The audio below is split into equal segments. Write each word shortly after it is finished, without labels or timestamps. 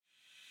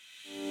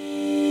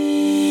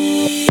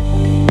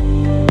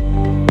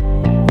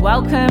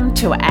Welcome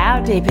to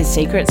Our Deepest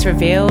Secrets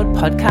Revealed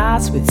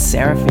podcast with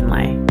Sarah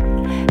Finlay.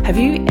 Have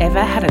you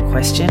ever had a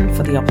question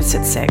for the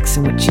opposite sex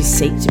in which you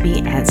seek to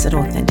be answered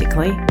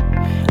authentically?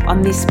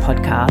 On this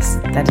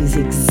podcast, that is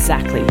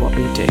exactly what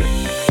we do.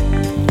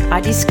 I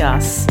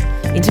discuss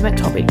intimate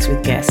topics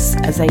with guests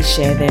as they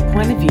share their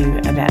point of view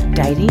about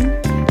dating,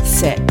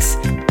 sex,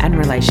 and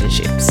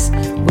relationships.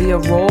 We are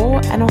raw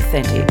and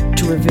authentic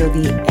to reveal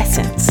the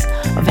essence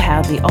of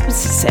how the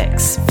opposite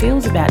sex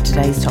feels about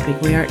today's topic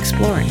we are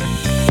exploring.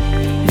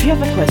 If you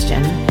have a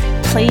question,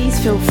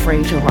 please feel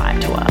free to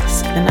write to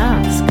us and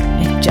ask.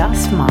 It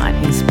just might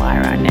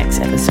inspire our next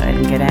episode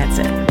and get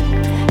answered.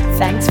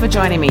 Thanks for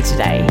joining me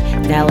today.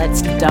 Now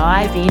let's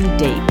dive in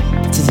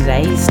deep to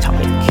today's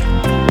topic.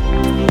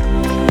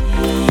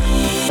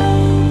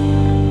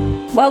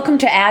 Welcome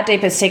to Our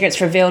Deepest Secrets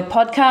Revealed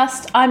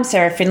podcast. I'm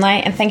Sarah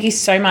Finlay and thank you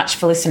so much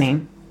for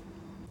listening.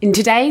 In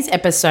today's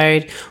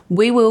episode,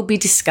 we will be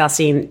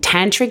discussing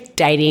tantric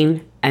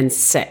dating and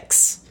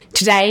sex.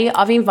 Today,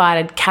 I've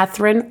invited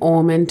Catherine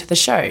Orman to the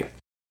show.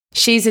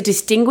 She's a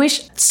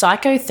distinguished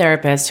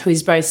psychotherapist who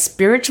is both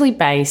spiritually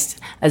based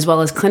as well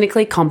as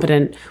clinically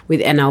competent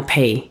with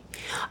NLP.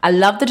 I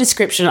love the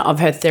description of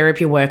her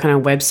therapy work on her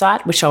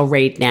website, which I'll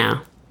read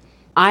now.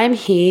 I am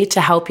here to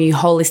help you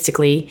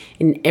holistically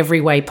in every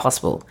way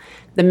possible.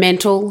 The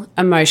mental,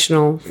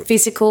 emotional,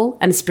 physical,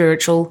 and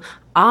spiritual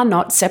are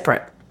not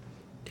separate.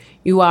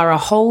 You are a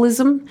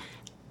holism,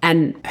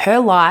 and her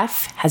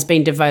life has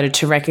been devoted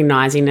to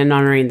recognizing and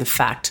honoring the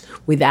fact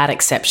without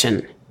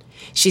exception.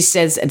 She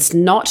says, it's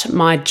not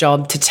my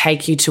job to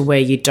take you to where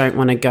you don't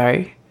want to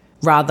go.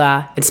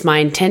 Rather, it's my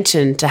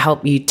intention to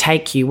help you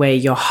take you where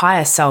your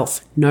higher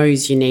self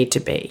knows you need to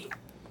be.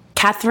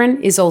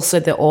 Catherine is also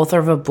the author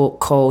of a book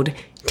called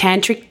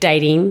Tantric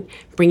Dating,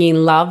 Bringing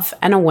Love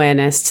and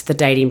Awareness to the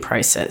Dating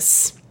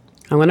Process.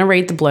 I'm going to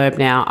read the blurb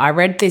now. I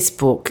read this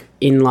book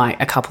in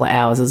like a couple of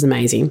hours. It was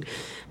amazing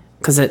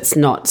because it's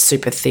not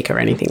super thick or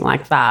anything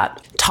like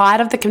that.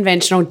 Tired of the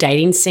conventional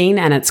dating scene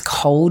and its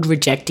cold,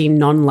 rejecting,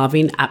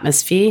 non-loving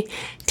atmosphere,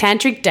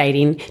 Tantric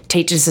Dating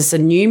teaches us a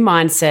new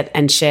mindset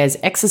and shares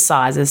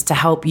exercises to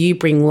help you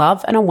bring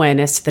love and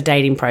awareness to the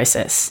dating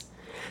process.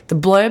 The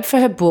blurb for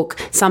her book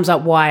sums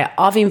up why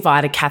I've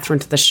invited Catherine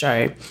to the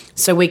show,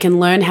 so we can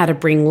learn how to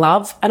bring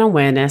love and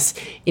awareness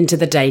into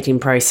the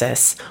dating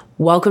process.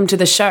 Welcome to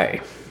the show.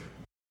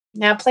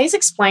 Now, please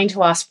explain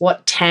to us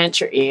what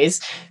Tantra is,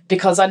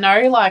 because I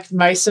know like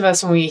most of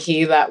us when we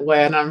hear that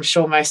word, and I'm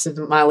sure most of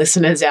my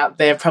listeners out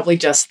there probably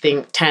just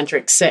think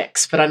tantric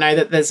sex, but I know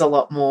that there's a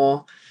lot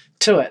more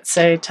to it.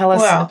 So tell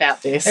us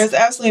about this. There's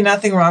absolutely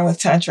nothing wrong with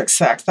tantric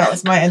sex. That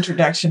was my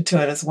introduction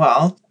to it as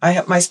well.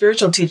 My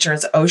spiritual teacher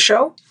is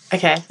Osho.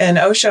 Okay. And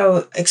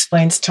Osho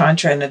explains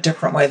Tantra in a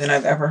different way than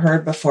I've ever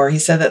heard before. He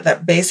said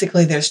that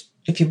basically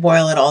if you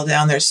boil it all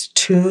down, there's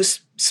two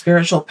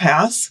spiritual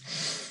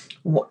paths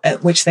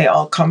which they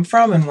all come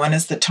from, and one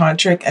is the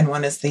tantric and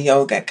one is the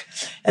yogic.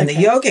 And the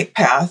yogic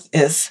path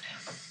is,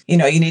 you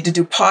need to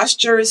do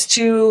postures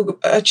to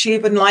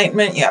achieve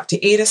enlightenment. You have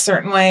to eat a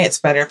certain way. It's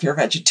better if you're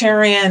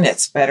vegetarian.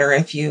 It's better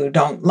if you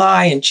don't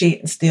lie and cheat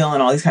and steal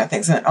and all these kind of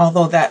things. And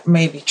although that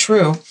may be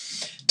true,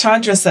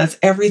 Tantra says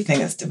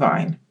everything is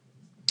divine.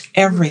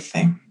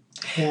 Everything.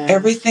 Yeah.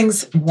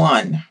 Everything's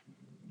one.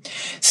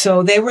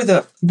 So they were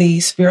the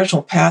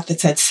spiritual path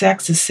that said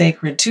sex is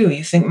sacred too.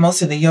 You think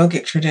most of the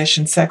yogic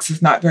tradition, sex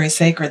is not very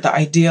sacred. The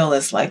ideal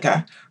is like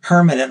a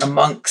hermit and a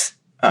monk's,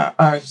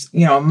 a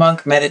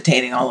monk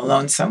meditating all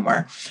alone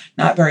somewhere.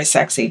 Not very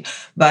sexy.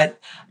 But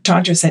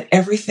Tantra said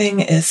everything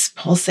is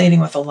pulsating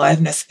with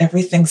aliveness.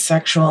 Everything's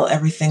sexual.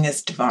 Everything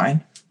is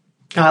divine.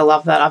 I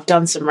love that. I've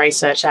done some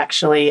research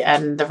actually,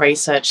 and the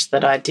research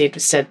that I did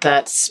said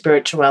that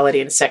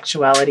spirituality and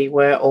sexuality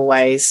were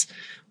always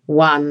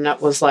one.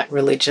 That was like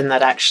religion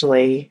that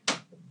actually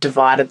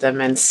divided them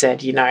and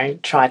said,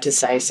 tried to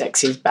say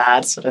sex is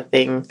bad sort of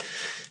thing.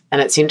 And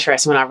it's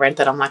interesting when I read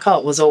that, I'm like,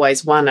 it was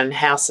always one, and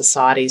how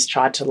societies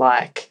tried to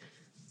like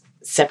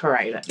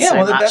separate it.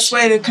 Yeah, the best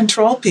way to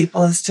control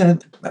people is to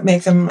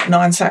make them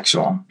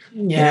non-sexual.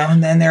 Yeah.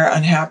 And then they're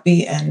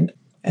unhappy, and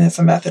it's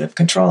a method of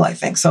control, I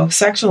think. So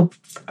sexual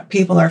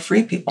people are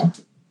free people.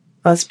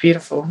 That's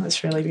beautiful.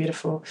 That's really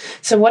beautiful.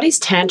 So what is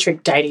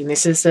tantric dating?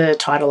 This is the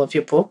title of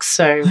your book.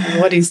 So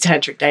what is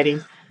tantric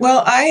dating?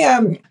 Well,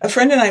 a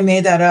friend and I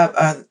made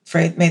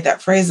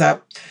that phrase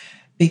up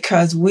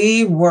because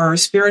we were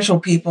spiritual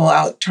people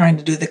out trying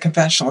to do the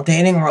conventional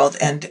dating world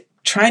and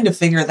trying to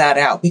figure that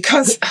out,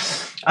 because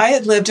I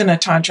had lived in a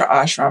Tantra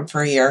ashram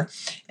for a year,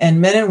 and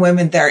men and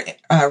women there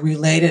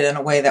related in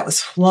a way that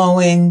was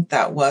flowing,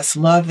 that was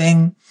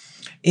loving.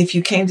 If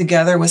you came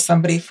together with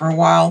somebody for a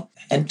while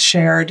and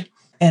shared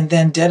and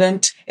then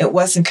didn't, it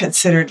wasn't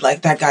considered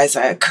like that guy's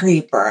a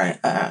creep or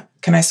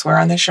can I swear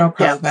on this show?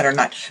 Probably better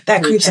not.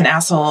 That creep's an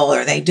asshole,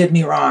 or they did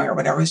me wrong, or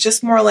whatever. It's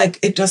just more like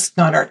it's just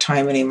not our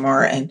time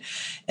anymore. And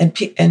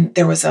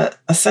there was a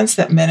sense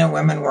that men and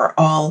women were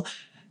all,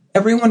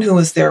 everyone who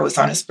was there was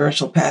on a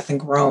spiritual path and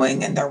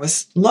growing, and there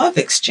was love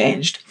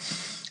exchanged.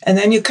 And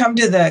then you come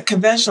to the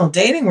conventional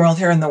dating world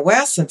here in the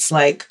West, it's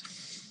like,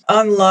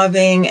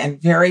 unloving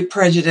and very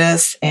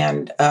prejudiced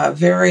and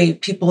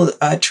people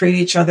treat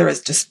each other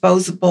as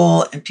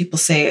disposable, and people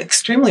say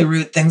extremely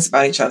rude things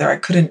about each other. I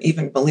couldn't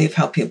even believe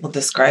how people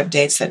describe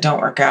dates that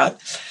don't work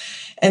out.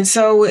 And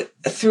so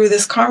through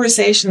this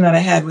conversation that I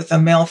had with a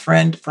male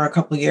friend for a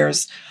couple of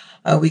years,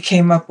 we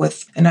came up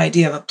with an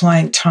idea of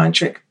applying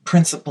tantric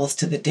principles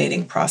to the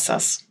dating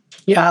process.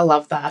 Yeah, I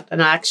love that.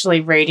 And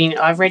I've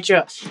read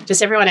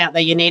just everyone out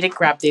there, you need to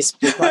grab this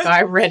book. Like,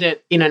 I read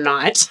it in a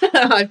night.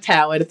 I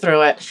powered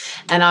through it.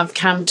 And I've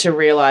come to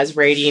realize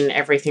reading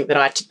everything that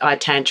I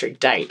tantric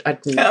date. I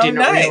didn't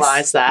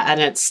realize that.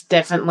 And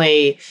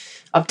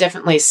I've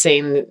definitely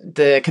seen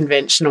the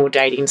conventional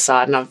dating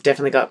side, and I've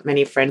definitely got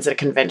many friends that are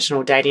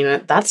conventional dating,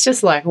 and that's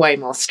just like way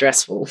more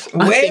stressful.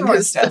 Way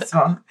more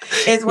stressful.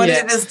 It's what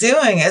it is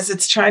doing is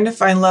it's trying to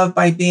find love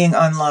by being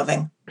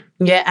unloving.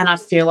 Yeah, and I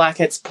feel like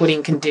it's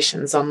putting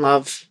conditions on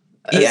love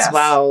as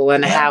well,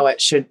 and how it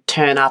should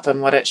turn up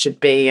and what it should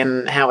be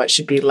and how it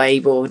should be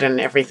labelled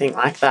and everything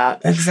like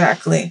that.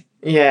 Exactly.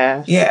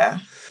 Yeah.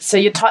 Yeah. So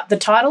the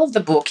title of the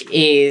book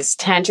is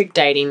Tantric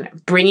Dating,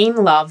 Bringing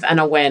Love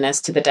and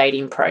Awareness to the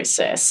Dating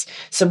Process.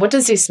 So what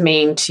does this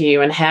mean to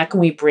you, and how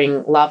can we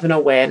bring love and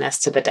awareness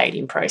to the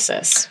dating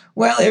process?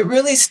 Well, it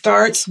really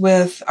starts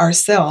with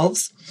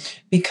ourselves,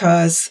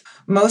 because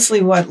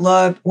mostly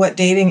what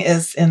dating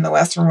is in the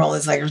Western world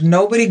is like, there's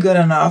nobody good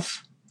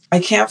enough. I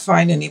can't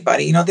find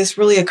anybody. You know, this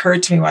really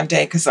occurred to me one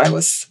day because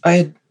I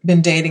had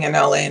been dating in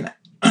LA,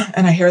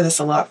 and I hear this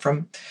a lot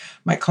from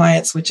my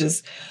clients, which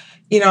is,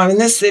 you know, I'm in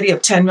this city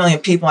of 10 million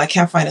people. I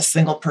can't find a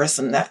single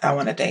person that I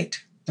want to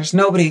date. There's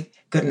nobody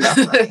good enough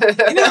for me.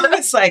 You know,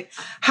 it's like,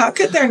 how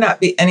could there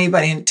not be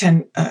anybody in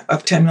 10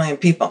 million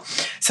people?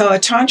 So a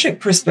tantric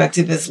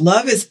perspective is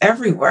love is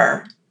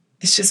everywhere.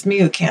 It's just me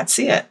who can't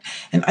see it.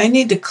 And I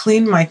need to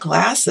clean my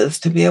glasses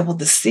to be able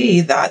to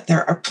see that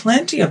there are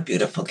plenty of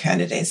beautiful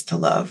candidates to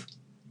love.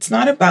 It's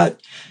not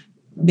about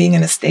being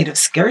in a state of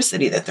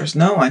scarcity that there's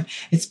no one.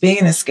 It's being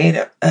in a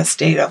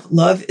state of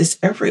love is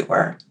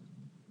everywhere.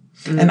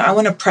 Mm. And I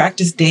want to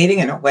practice dating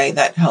in a way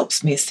that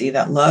helps me see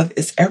that love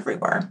is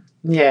everywhere.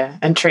 Yeah,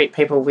 and treat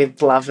people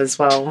with love as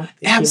well.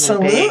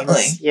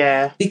 Absolutely.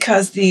 Yeah.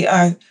 Because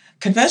the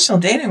conventional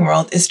dating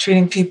world is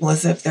treating people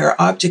as if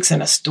they're objects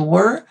in a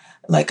store,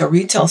 like a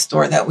retail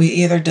store, that we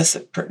either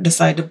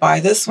decide to buy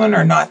this one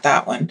or not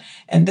that one.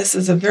 And this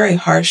is a very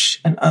harsh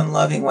and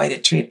unloving way to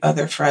treat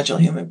other fragile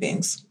human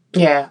beings.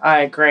 Yeah,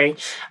 I agree.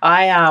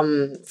 I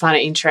find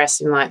it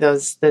interesting, like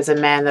there's a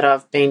man that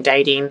I've been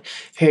dating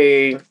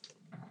who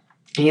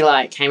he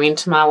like came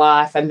into my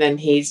life, and then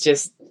he's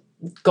just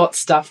got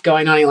stuff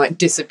going on. He like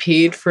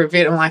disappeared for a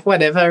bit. I'm like,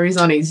 whatever, he's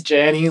on his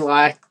journey,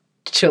 like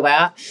chill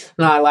out.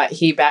 And I like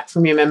hear back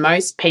from him, and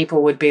most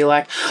people would be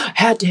like,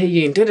 how dare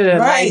you,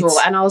 right. label.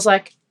 And I was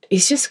like,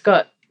 he's just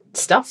got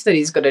stuff that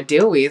he's got to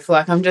deal with.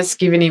 Like, I'm just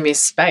giving him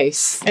his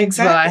space.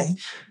 Exactly. Like,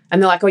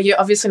 and they're like, oh, you're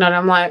obviously not.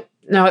 I'm like,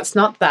 no, it's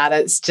not that.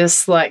 It's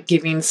just like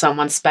giving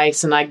someone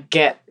space, and I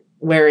get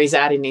where he's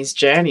at in his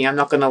journey. I'm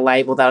not going to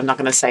label that. I'm not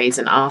going to say he's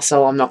an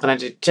arsehole. I'm not going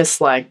to just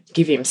like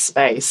give him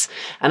space.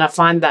 And I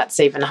find that's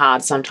even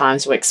hard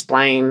sometimes to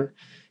explain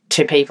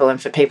to people,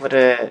 and for people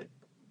to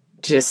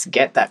just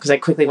get that, because they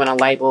quickly want to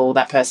label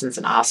that person's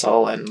an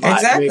arsehole and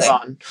like move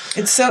on.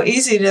 It's so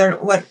easy to,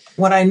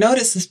 what I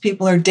notice is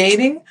people are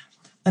dating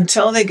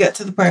until they get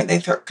to the point they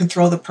can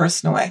throw the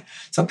person away.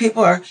 So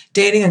people are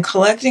dating and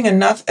collecting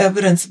enough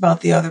evidence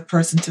about the other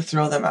person to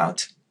throw them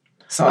out.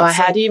 So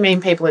how do you mean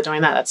people are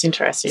doing that? That's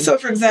interesting. So,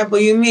 for example,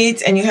 you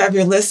meet and you have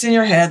your list in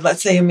your head.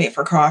 Let's say you meet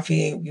for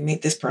coffee. You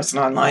meet this person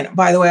online.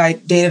 By the way, I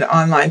dated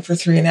online for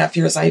 3.5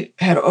 years. I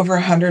had over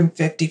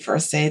 150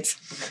 first dates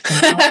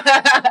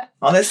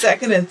on the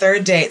second and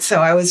third date. So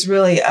I was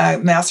really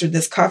mastered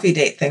this coffee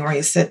date thing where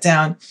you sit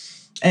down.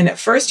 And at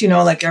first, you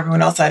know, like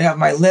everyone else, I'd have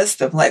my list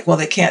of like, well,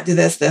 they can't do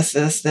this.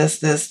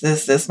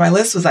 My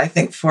list was, I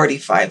think,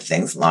 45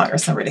 things long or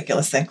some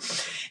ridiculous thing.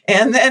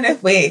 And then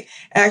if we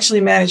actually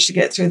manage to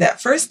get through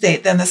that first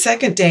date, then the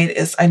second date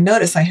is, I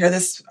hear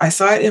this, I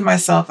saw it in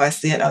myself, I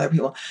see it in other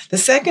people. The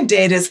second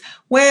date is,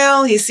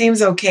 well, he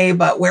seems okay,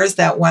 but where's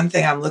that one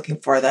thing I'm looking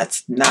for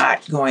that's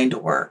not going to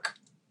work?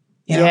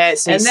 You know? Yeah,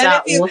 so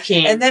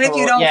looking. And then if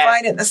you don't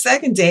find it in the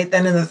second date,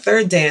 then in the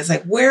third date, it's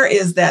like, where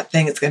is that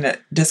thing that's going to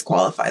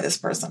disqualify this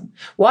person?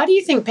 Why do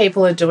you think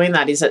people are doing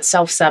that? Is it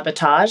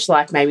self-sabotage,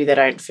 like maybe they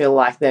don't feel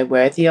like they're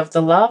worthy of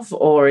the love,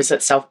 or is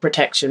it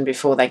self-protection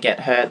before they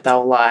get hurt?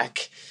 They'll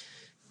like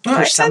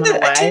push someone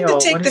away? I tend to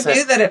take the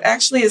view that it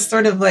actually is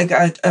sort of like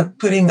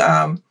putting,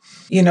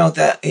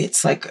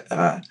 it's like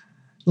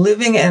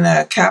living in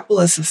a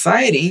capitalist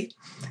society.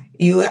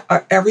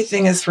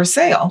 Everything is for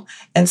sale.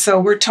 And so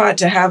we're taught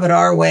to have it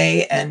our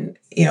way. And,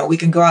 you know, we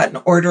can go out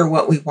and order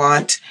what we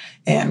want,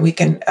 and we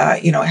can,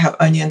 have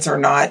onions or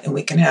not, and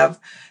we can have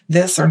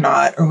this or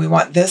not, or we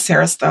want this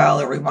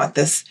hairstyle, or we want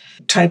this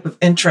type of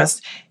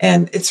interest.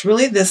 And it's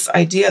really this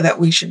idea that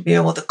we should be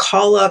able to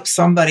call up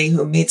somebody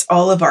who meets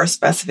all of our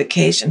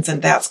specifications,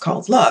 and that's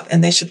called love.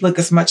 And they should look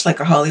as much like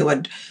a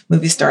Hollywood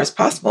movie star as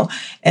possible.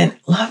 And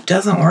love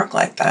doesn't work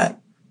like that.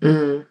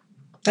 Mm.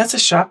 That's a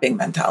shopping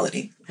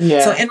mentality.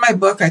 Yeah. So in my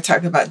book, I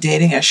talk about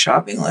dating as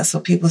shopping list. So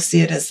people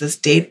see it as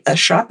a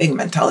shopping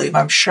mentality. If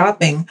I'm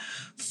shopping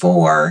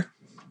for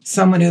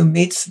someone who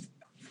meets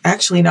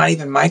actually not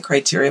even my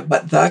criteria,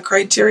 but the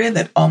criteria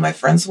that all my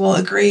friends will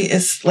agree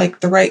is like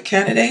the right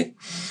candidate,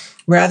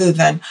 rather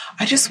than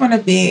I just want to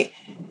be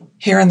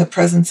here in the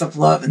presence of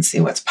love and see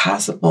what's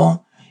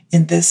possible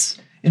in this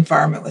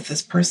environment with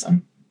this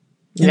person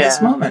in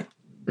this moment.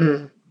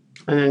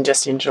 And then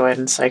just enjoy it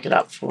and soak it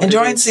up for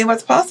enjoy and see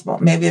what's possible.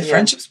 Maybe a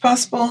friendship's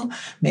possible.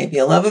 Maybe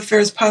a love affair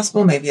is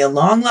possible. Maybe a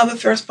long love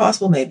affair is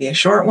possible. Maybe a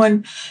short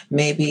one.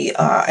 Maybe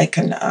I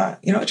can,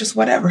 just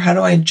whatever. How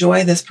do I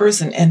enjoy this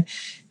person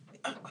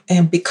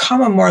and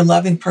become a more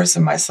loving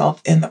person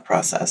myself in the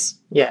process?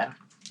 Yeah,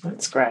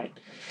 that's great.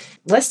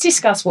 Let's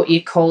discuss what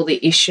you call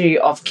the issue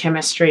of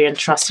chemistry and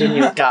trust in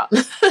your gut.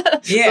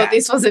 Yeah. Thought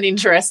this was an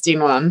interesting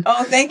one.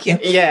 Oh, thank you.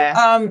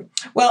 Yeah.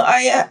 Well,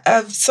 I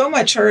have so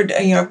much heard,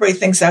 everybody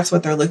thinks that's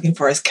what they're looking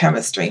for is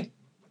chemistry.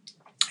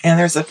 And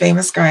there's a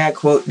famous guy I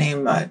quote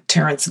named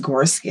Terence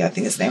Gorski, I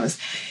think his name is,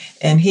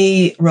 and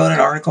he wrote an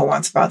article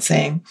once about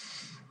saying,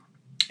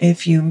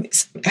 if you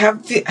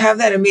have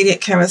that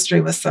immediate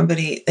chemistry with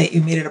somebody that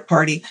you meet at a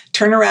party,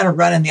 turn around and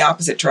run in the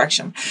opposite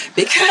direction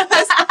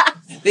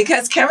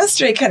because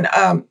chemistry can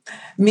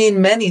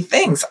mean many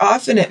things.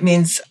 Often it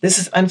means this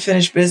is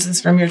unfinished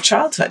business from your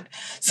childhood.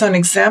 So an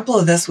example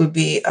of this would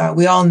be,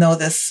 we all know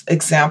this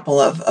example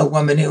of a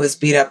woman who was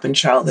beat up in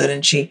childhood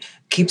and she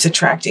keeps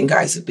attracting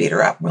guys who beat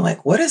her up. We're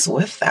like, what is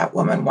with that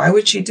woman? Why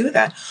would she do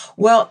that?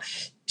 Well,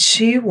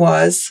 she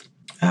was...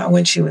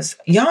 when she was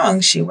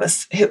young, she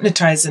was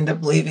hypnotized into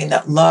believing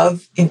that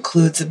love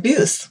includes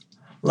abuse.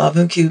 Love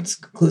includes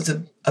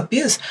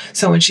abuse.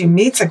 So when she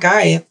meets a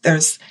guy,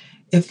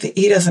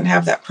 he doesn't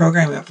have that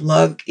program of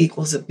love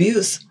equals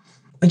abuse,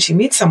 when she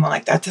meets someone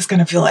like that, that's going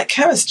to feel like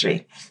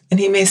chemistry. And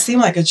he may seem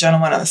like a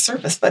gentleman on the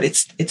surface, but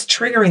it's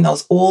triggering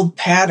those old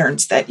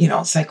patterns that,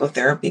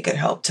 psychotherapy could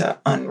help to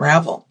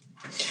unravel.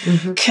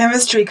 Mm-hmm.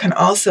 Chemistry can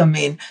also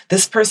mean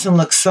this person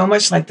looks so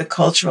much like the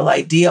cultural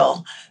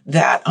ideal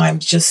that I'm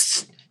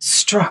just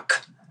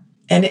struck.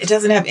 And it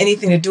doesn't have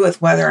anything to do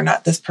with whether or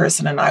not this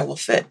person and I will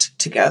fit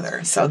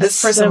together. So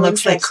this person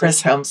looks like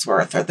Chris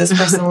Hemsworth, or this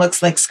person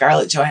looks like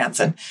Scarlett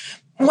Johansson.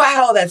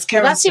 Wow, that's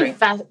chemistry.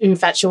 That's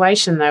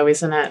infatuation, though,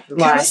 isn't it?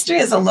 Chemistry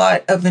is a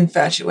lot of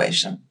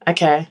infatuation.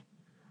 Okay.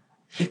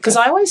 Because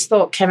I always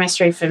thought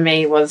chemistry for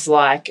me was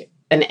like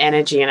an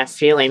energy and a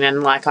feeling,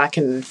 and like I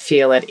can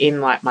feel it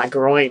in like my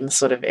groin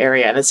sort of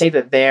area, and it's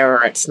either there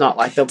or it's not.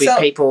 Like there'll be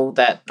people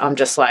that I'm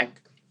just like,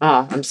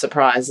 oh, I'm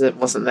surprised it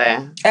wasn't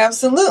there.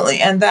 Absolutely.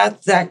 And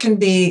that can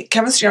be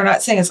chemistry. I'm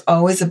not saying it's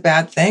always a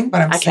bad thing,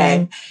 but I'm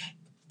saying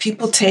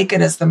people take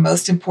it as the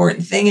most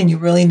important thing, and you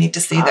really need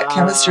to see that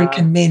chemistry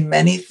can mean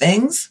many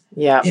things.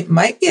 Yeah. It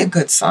might be a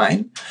good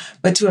sign,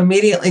 but to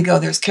immediately go,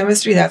 there's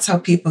chemistry, that's how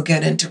people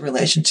get into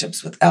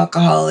relationships with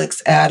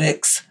alcoholics,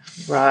 addicts,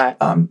 right?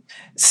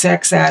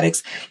 Sex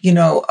addicts.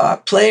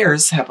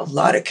 Players have a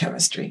lot of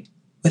chemistry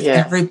with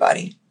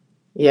everybody.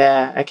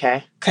 Yeah,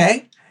 okay.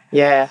 Okay?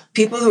 Yeah.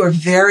 People who are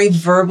very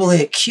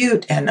verbally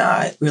acute and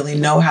really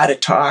know how to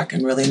talk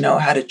and really know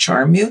how to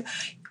charm you,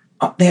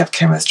 they have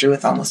chemistry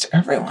with almost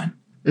everyone.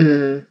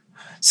 Mm.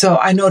 So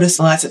I noticed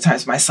lots of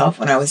times myself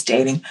when I was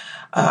dating,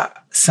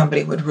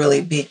 somebody would really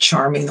be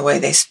charming the way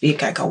they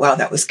speak. I go, wow,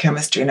 that was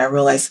chemistry. And I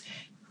realized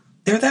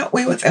they're that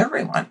way with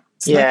everyone.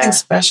 It's nothing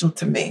special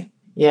to me.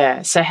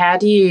 Yeah. So how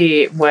do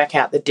you work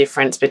out the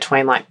difference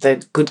between like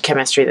the good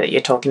chemistry that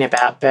you're talking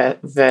about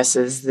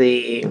versus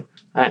the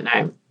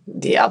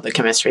other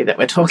chemistry that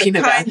we're talking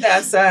about?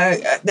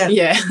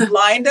 That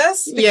blind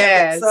us?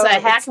 Yeah. So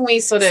how can we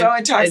sort of... So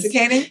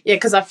intoxicating? Yeah,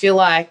 because I feel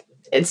like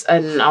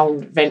and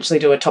I'll eventually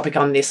do a topic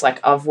on this, like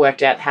I've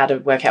worked out how to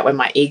work out when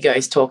my ego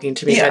is talking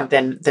to me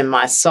than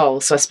my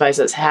soul. So I suppose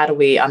it's how do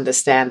we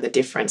understand the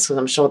difference? Because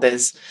I'm sure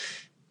there's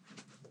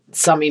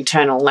some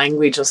internal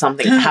language or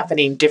something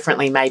happening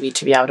differently maybe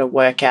to be able to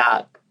work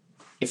out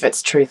if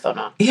it's truth or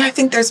not. Yeah, I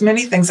think there's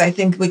many things. I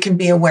think we can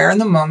be aware in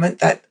the moment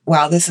that,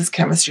 wow, this is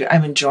chemistry.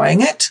 I'm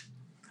enjoying it.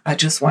 I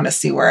just want to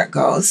see where it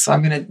goes. So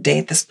I'm going to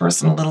date this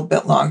person a little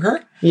bit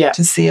longer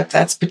to see if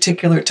that's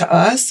particular to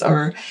us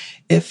or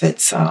if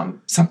it's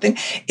something.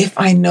 If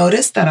I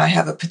notice that I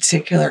have a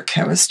particular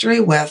chemistry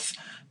with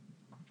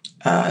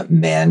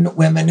men,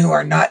 women who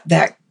are not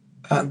that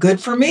good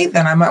for me,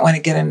 then I might want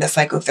to get into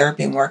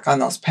psychotherapy and work on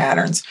those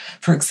patterns.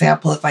 For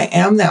example, if I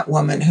am that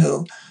woman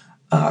who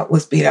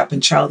was beat up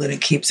in childhood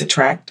and keeps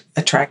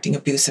attracting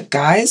abusive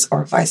guys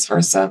or vice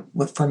versa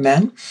for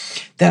men,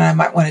 then I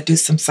might want to do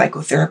some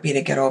psychotherapy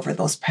to get over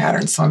those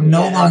patterns. So I'm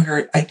no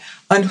longer, I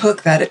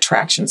unhook that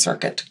attraction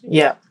circuit.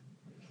 Yeah.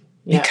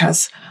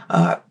 Because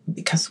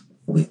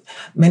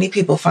many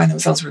people find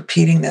themselves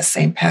repeating this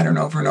same pattern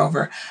over and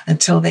over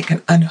until they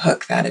can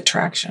unhook that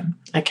attraction.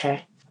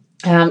 Okay.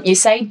 You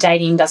say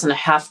dating doesn't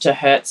have to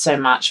hurt so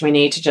much. We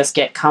need to just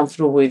get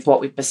comfortable with what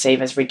we perceive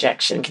as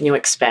rejection. Can you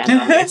expand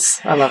on this?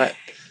 I love it.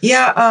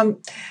 Yeah.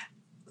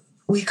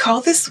 we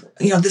call this,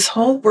 this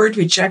whole word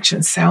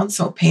rejection sounds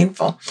so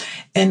painful.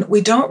 And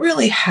we don't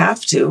really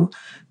have to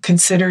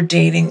consider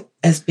dating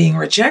as being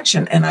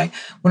rejection. And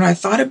when I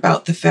thought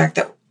about the fact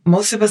that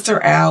most of us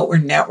are out, we're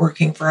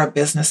networking for our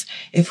business.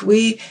 If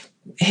we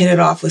hit it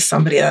off with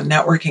somebody at a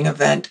networking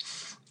event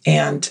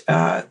and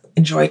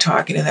enjoy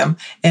talking to them,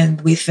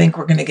 and we think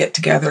we're going to get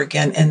together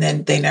again, and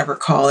then they never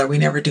call or we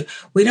never do,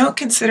 we don't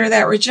consider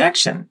that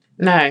rejection.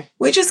 No.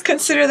 We just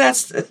consider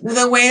that's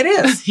the way it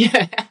is.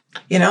 Yeah.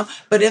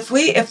 But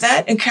if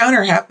that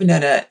encounter happened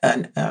at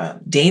a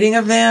dating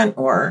event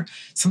or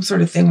some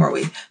sort of thing where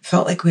we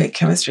felt like we had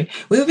chemistry,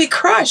 we would be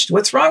crushed.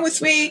 What's wrong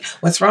with me?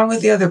 What's wrong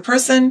with the other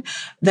person?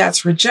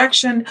 That's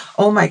rejection.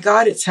 Oh my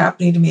God, it's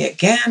happening to me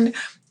again.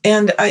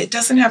 And it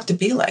doesn't have to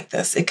be like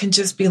this. It can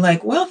just be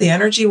like, well, the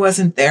energy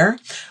wasn't there.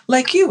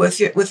 Like you with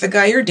the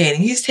guy you're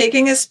dating. He's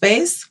taking his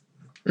space.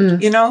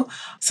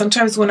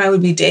 Sometimes when I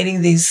would be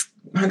dating these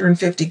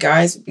 150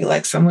 guys, it'd be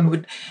like someone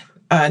would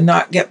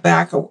not get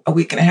back a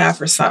week and a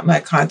half or something. I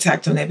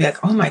contact them. They'd be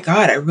like, oh my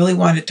God, I really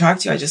wanted to talk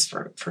to you. I just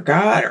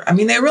forgot.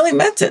 They really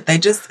meant it.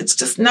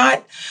 It's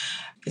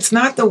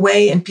not the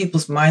way in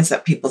people's minds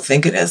that people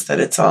think it is, that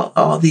it's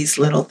all these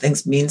little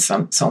things mean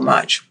so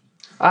much.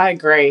 I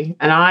agree.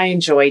 And I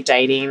enjoy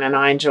dating and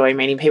I enjoy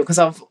meeting people because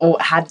I've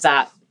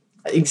had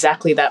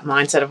exactly that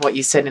mindset of what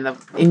you said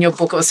in your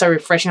book. It was so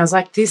refreshing. I was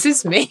like, this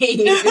is me.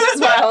 This is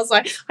why I was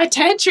like, I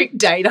tantric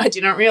date. I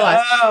didn't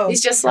realize.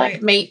 It's just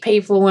like meet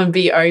people and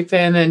be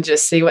open and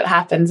just see what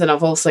happens. And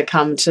I've also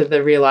come to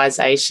the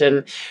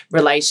realization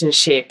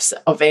relationships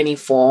of any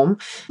form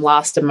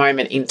last a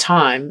moment in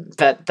time,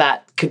 but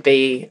that could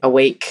be a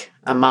week,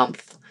 a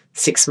month,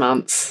 6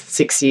 months,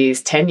 6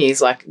 years, 10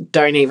 years. Like,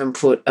 don't even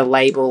put a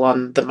label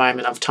on the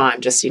moment of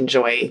time. Just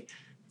enjoy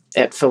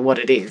it for what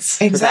it is.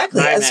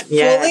 Exactly. As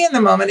fully in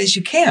the moment as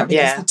you can,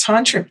 because the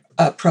tantric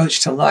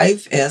approach to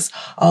life is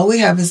all we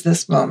have is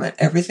this moment.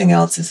 Everything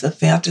else is the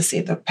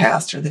fantasy, the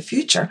past or the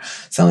future.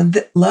 So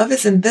love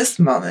is in this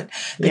moment.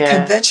 The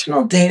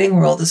conventional dating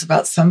world is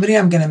about somebody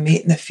I'm going to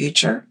meet in the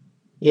future.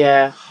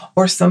 Yeah.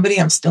 Or somebody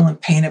I'm still in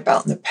pain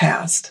about in the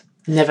past.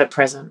 Never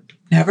present.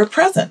 Never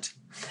present.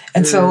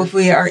 And so if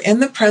we are in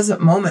the present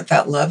moment,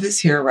 that love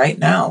is here right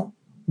now.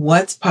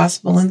 What's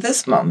possible in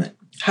this moment?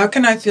 How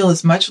can I feel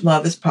as much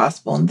love as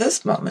possible in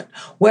this moment?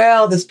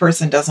 Well, this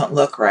person doesn't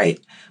look right.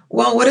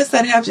 Well, what does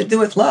that have to do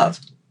with love?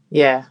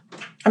 Yeah.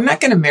 I'm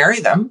not going to marry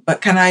them, but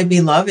can I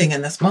be loving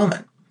in this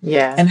moment?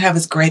 Yeah. And have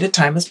as great a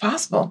time as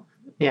possible?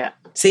 Yeah.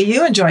 See,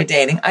 you enjoy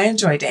dating. I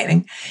enjoy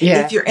dating.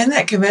 Yeah. If you're in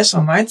that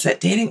conventional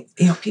mindset, dating,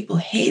 people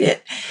hate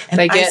it.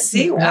 And I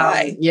see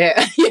why. Yeah,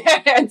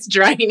 it's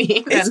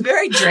draining. It's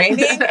very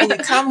draining. And you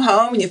come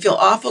home and you feel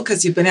awful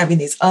because you've been having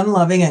these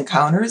unloving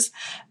encounters.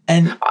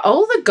 And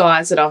all the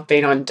guys that I've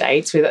been on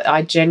dates with,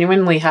 I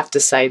genuinely have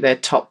to say they're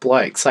top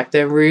blokes. Like,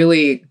 they're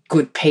really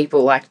good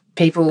people. Like,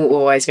 people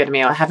always go to me,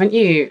 haven't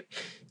you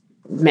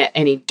met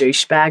any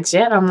douchebags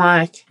yet? I'm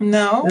like,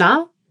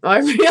 no. I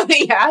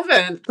really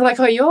haven't. Like,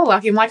 oh, you're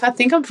lucky. I'm like, I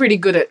think I'm pretty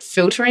good at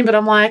filtering, but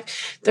I'm like,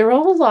 they're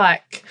all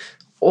like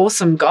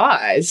awesome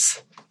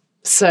guys.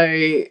 So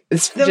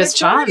it's just fun. The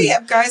majority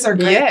of guys are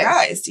great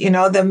guys.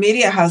 The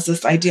media has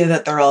this idea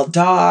that they're all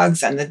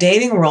dogs, and the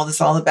dating world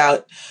is all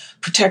about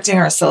protecting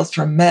ourselves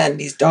from men,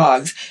 these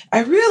dogs.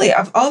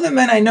 Of all the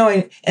men I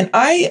know, and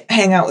I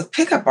hang out with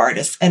pickup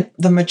artists, and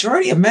the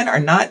majority of men are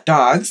not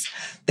dogs.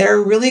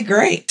 They're really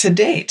great to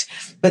date.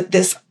 But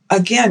this,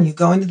 again, you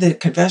go into the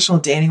conventional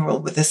dating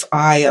world with this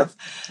eye of,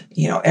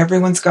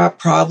 everyone's got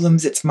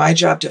problems. It's my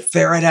job to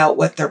ferret out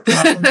what their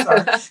problems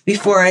are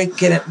before I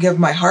give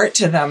my heart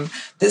to them.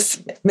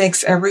 This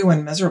makes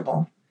everyone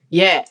miserable.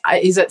 Yeah.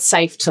 Is it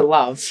safe to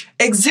love?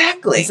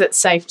 Exactly. Is it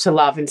safe to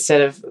love instead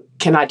of,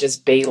 can I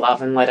just be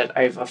love and let it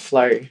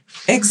overflow?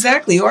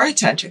 Exactly. Or a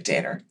tantric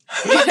dater.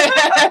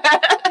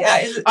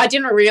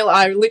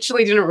 I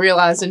literally didn't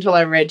realize until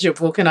I read your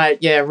book, and I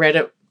read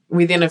it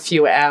within a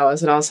few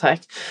hours, and I was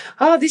like,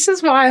 oh, this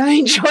is why I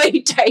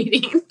enjoy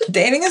dating.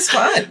 Dating is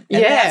fun.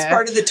 And that's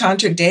part of the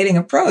tantric dating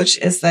approach,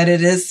 is that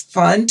it is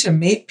fun to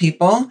meet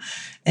people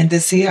and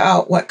to see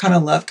what kind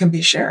of love can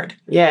be shared.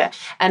 Yeah.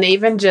 And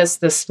even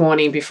just this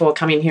morning before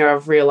coming here,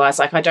 I've realized,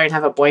 like, I don't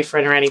have a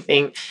boyfriend or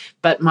anything,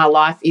 but my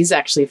life is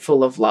actually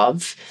full of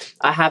love.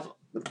 I have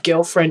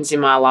girlfriends in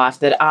my life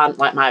that aren't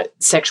like my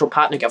sexual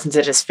partner girlfriends.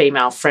 They're just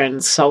female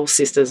friends, soul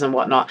sisters and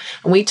whatnot.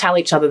 And we tell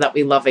each other that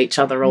we love each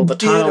other all the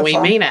time. And we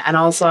mean it. And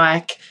I was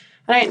like,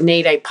 I don't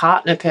need a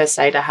partner per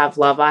se to have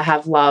love. I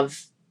have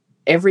love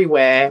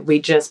everywhere. We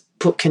just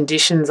put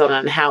conditions on it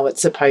and how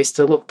it's supposed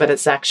to look. But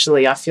it's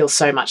actually, I feel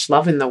so much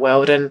love in the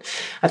world. And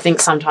I think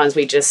sometimes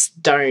we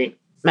just don't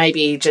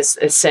maybe just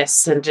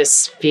assess and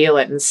just feel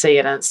it and see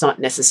it. And it's not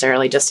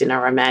necessarily just in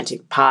a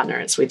romantic partner.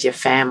 It's with your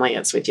family,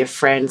 it's with your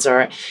friends,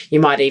 or you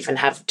might even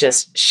have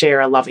just share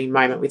a loving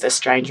moment with a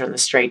stranger on the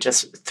street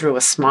just through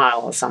a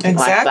smile or something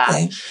like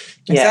that.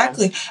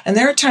 Exactly. And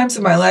there are times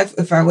in my life,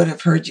 if I would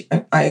have heard you,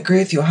 I agree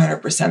with you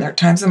 100%. There are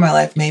times in my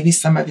life, maybe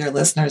some of your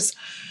listeners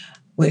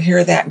would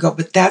hear that and go,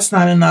 but that's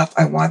not enough.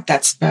 I want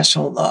that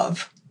special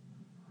love.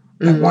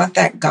 I want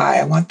that guy.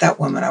 I want that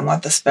woman. I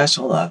want the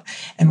special love.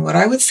 And what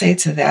I would say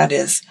to that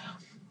is,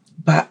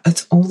 but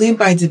it's only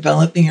by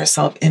developing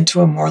yourself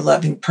into a more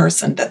loving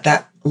person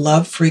that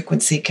love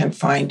frequency can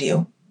find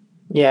you.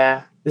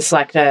 Yeah. It's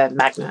like a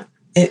magnet.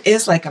 It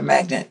is like a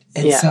magnet.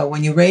 And so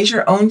when you raise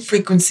your own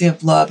frequency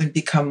of love and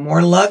become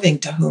more loving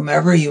to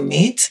whomever you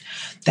meet,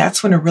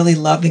 that's when a really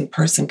loving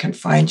person can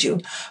find you.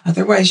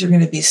 Otherwise, you're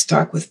going to be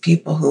stuck with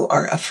people who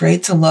are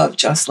afraid to love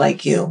just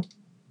like you.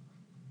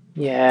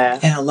 Yeah.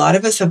 And a lot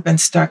of us have been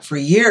stuck for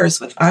years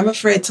with, I'm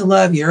afraid to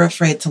love, you're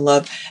afraid to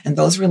love. And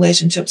those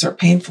relationships are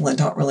painful and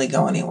don't really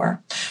go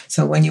anywhere.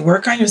 So when you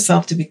work on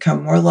yourself to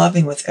become more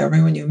loving with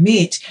everyone you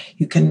meet,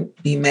 you can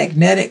be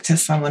magnetic to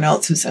someone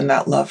else who's in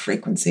that love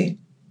frequency.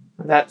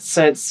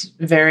 So it's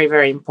very,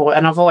 very important.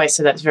 And I've always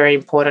said that's very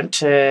important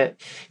to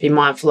be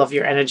mindful of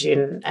your energy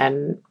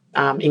and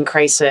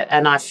increase it.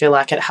 And I feel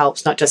like it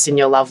helps not just in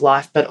your love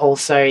life, but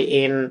also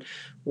in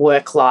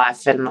work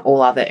life and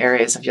all other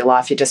areas of your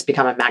life. You just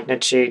become a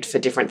magnitude for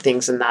different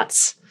things, and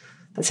that's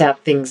how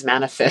things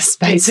manifest,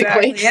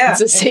 basically. Exactly, yeah,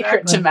 it's a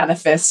secret to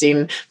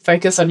manifesting.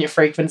 Focus on your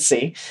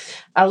frequency.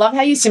 I love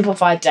how you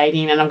simplify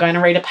dating, and I'm going to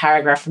read a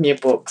paragraph from your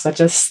book because I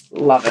just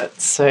love it.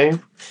 So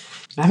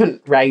I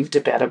haven't raved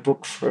about a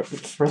book for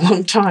a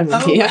long time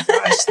here. Oh my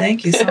gosh,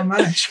 thank you so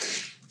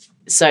much.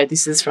 So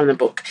this is from the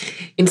book.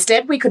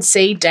 Instead, we could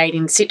see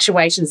dating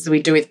situations that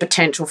we do with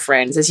potential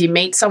friends. As you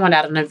meet someone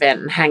at an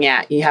event and hang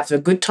out, you have a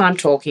good time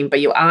talking, but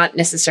you aren't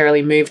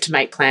necessarily moved to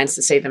make plans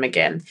to see them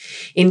again.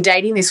 In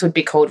dating, this would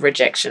be called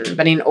rejection.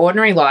 But in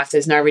ordinary life,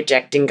 there's no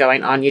rejecting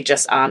going on. You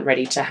just aren't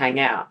ready to hang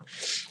out,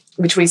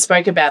 which we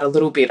spoke about a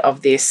little bit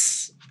of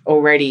this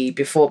already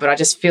before, but I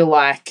just feel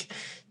like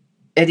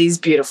it is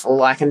beautiful,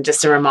 like, and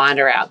just a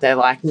reminder out there,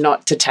 like,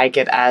 not to take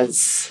it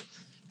as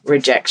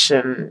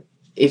rejection.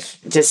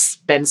 If just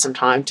spend some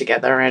time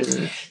together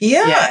and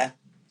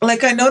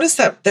like I noticed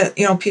that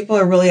people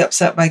are really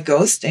upset by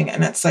ghosting,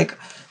 and it's like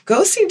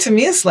ghosting to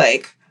me is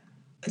like,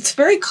 it's a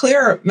very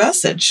clear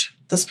message.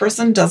 This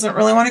person doesn't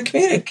really want to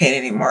communicate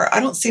anymore.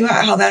 I don't see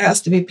how that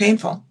has to be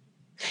painful.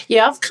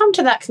 Yeah, I've come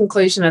to that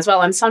conclusion as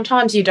well. And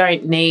sometimes you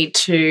don't need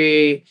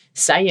to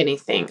say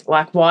anything.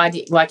 Like, I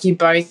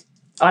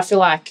feel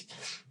like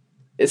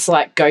it's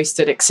like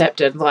ghosted,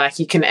 accepted. Like,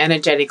 you can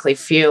energetically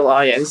feel, oh,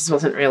 yeah, this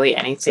wasn't really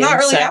anything. It's not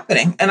really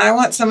happening. And I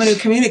want someone who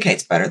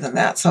communicates better than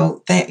that.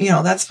 So,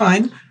 that's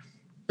fine.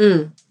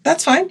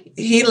 That's fine.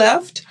 He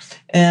left,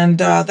 and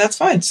that's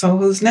fine. So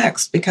who's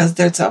next? Because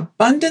there's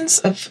abundance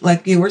of,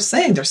 like you were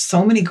saying, there's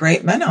so many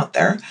great men out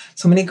there,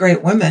 so many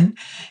great women.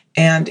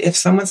 And if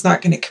someone's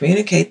not going to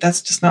communicate,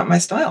 that's just not my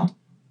style.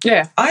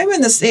 Yeah. I'm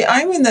in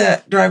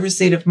the driver's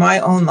seat of my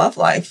own love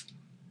life.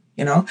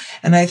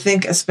 And I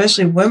think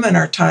especially women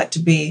are taught to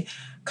be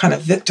kind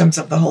of victims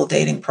of the whole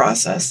dating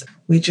process.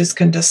 We just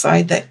can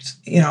decide that,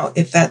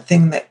 if that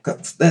thing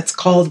that's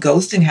called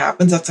ghosting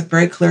happens, that's a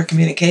very clear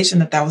communication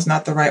that was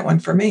not the right one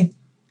for me.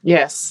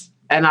 Yes.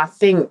 And I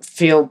think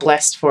feel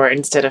blessed for it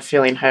instead of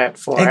feeling hurt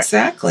for it.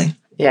 Exactly.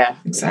 Yeah.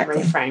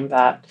 Exactly. Reframe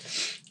that.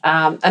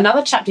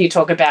 Another chapter you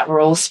talk about,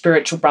 we're all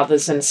spiritual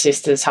brothers and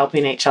sisters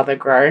helping each other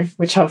grow,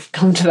 which I've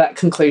come to that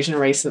conclusion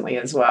recently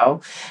as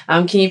well.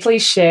 Can you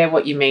please share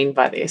what you mean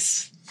by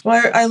this?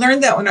 Well, I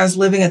learned that when I was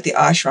living at the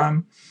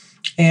ashram,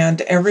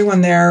 and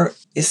everyone there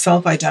is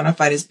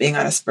self-identified as being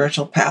on a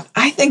spiritual path.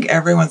 I think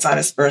everyone's on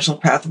a spiritual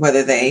path,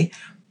 whether they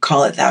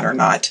call it that or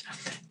not.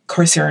 Of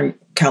course, here in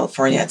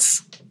California,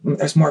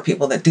 there's more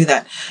people that do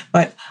that.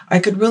 But I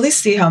could really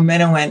see how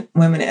men and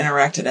women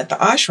interacted at the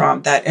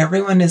ashram, that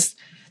everyone is,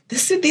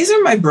 these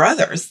are my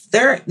brothers.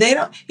 They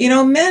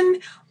don't, men,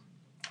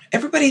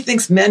 everybody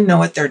thinks men know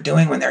what they're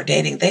doing when they're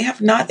dating. They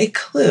have not a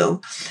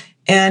clue.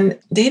 And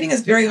dating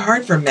is very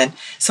hard for men.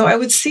 So I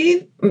would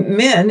see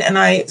men, and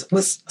I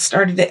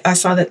saw that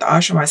the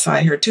ashram, I saw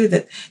it here too,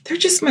 that they're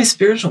just my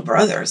spiritual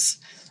brothers.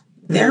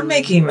 They're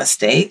making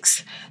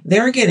mistakes.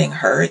 They're getting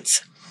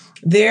hurt.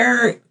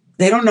 They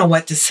don't know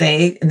what to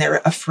say, and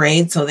they're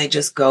afraid, so they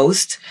just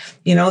ghost.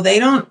 They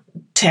don't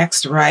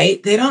text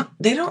right. They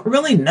don't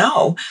really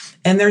know.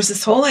 And there's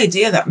this whole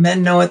idea that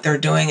men know what they're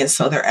doing, and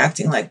so they're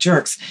acting like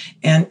jerks.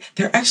 And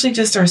they're actually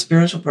just our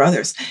spiritual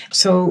brothers.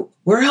 So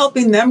we're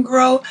helping them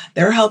grow.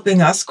 They're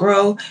helping us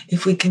grow.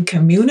 If we can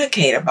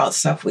communicate about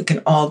stuff, we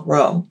can all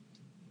grow.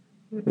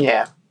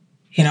 Yeah.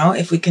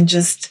 If we can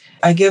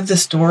I give the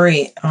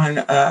story on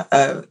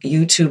a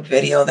YouTube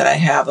video that I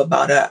have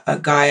about a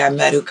guy I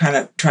met who kind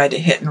of tried to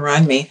hit and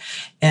run me.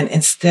 And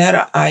instead,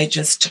 I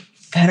just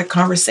had a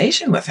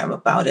conversation with him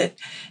about it.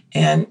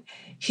 And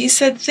he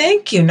said,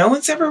 thank you. No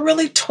one's ever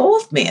really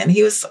told me. And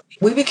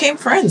we became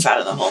friends out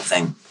of the whole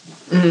thing.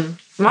 Mm.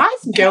 My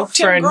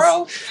girlfriend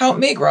help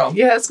me grow.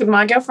 Yeah, that's good.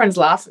 My girlfriends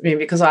laugh at me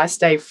because I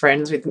stay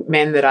friends with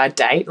men that I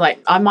date.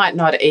 Like, I might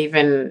not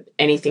even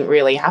anything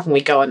really happen.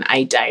 We go on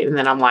a date and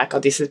then I'm like, oh,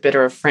 this is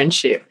better of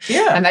friendship.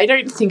 Yeah. And they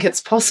don't think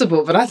it's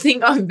possible, but I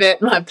think I've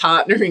met my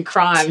partner in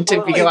crime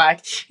to be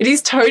like, it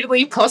is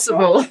totally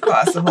possible.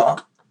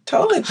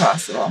 Totally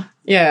possible.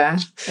 Yeah.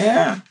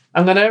 Yeah.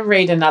 I'm going to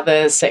read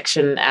another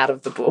section out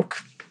of the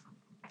book.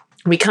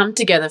 we come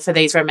together for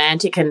these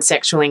romantic and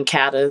sexual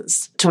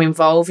encounters to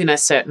evolve in a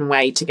certain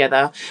way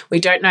together. We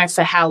don't know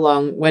for how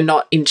long. We're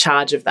not in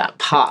charge of that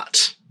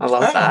part. I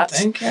love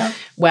that. Yeah.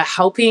 We're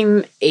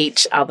helping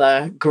each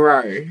other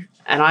grow.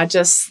 And I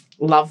just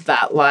love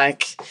that.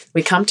 Like,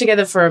 we come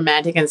together for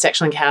romantic and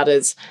sexual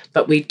encounters,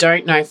 but we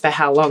don't know for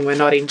how long. We're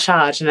not in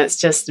charge. And it's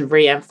just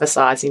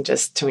re-emphasizing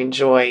just to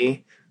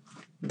enjoy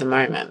the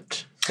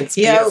moment. It's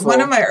beautiful.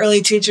 One of my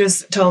early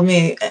teachers told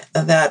me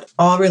that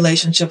all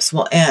relationships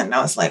will end.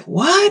 I was like,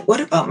 what? What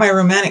about my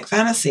romantic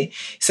fantasy?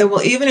 He said,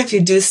 well, even if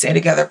you do stay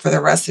together for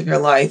the rest of your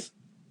life,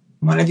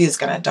 one of you is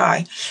going to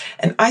die.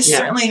 And I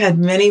certainly had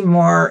many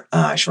more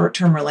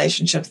short-term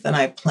relationships than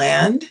I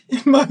planned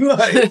in my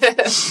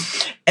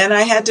life. And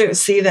I had to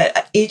see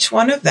that each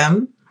one of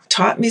them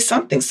taught me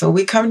something. So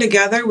we come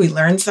together, we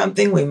learn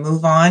something, we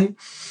move on.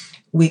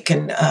 We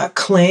can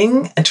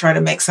cling and try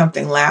to make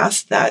something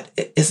last that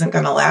isn't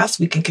going to last.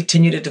 We can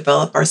continue to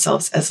develop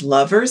ourselves as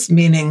lovers,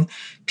 meaning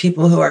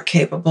people who are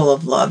capable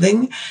of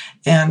loving,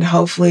 and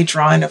hopefully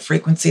draw in a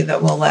frequency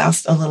that will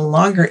last a little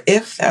longer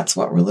if that's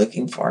what we're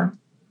looking for.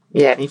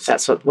 Yeah, and if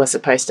that's what we're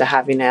supposed to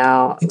have in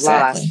our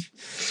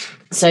life.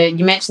 So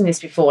you mentioned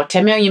this before,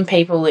 10 million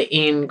people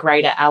in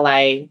Greater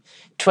LA,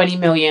 20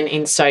 million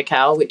in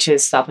SoCal, which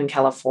is Southern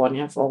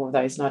California, for all of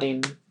those not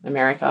in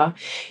America.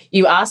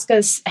 You ask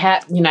us how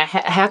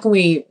can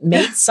we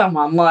meet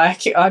someone?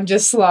 Like, I'm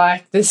just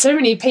like, there's so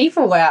many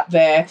people out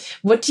there.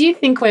 What do you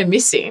think we're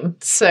missing?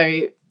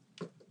 So,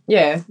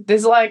 yeah,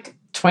 there's like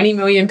 20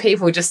 million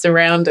people just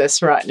around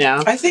us right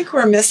now. I think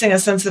we're missing a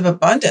sense of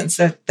abundance.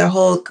 That the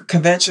whole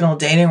conventional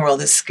dating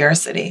world is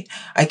scarcity.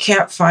 I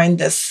can't find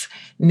this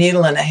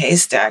needle in a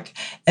haystack.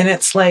 And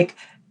it's like,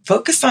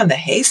 focus on the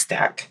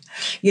haystack.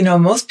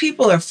 Most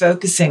people are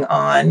focusing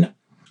on,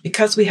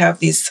 because we have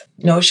these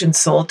notions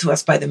sold to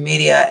us by the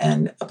media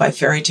and by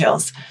fairy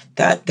tales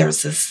that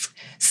there's this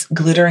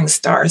glittering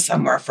star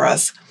somewhere for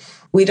us.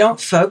 We don't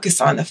focus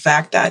on the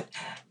fact that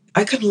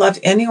I could love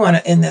anyone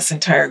in this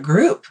entire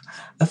group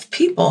of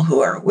people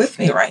who are with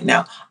me right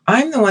now.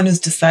 I'm the one who's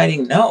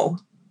deciding no.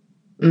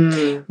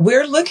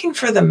 We're looking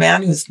for the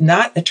man who's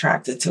not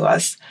attracted to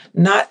us,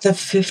 not the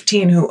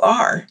 15 who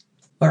are.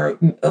 Or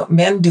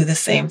men do the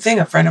same thing.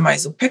 A friend of mine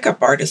who's a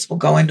pickup artist will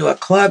go into a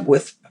club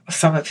with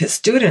some of his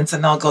students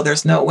and they'll go,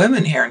 there's no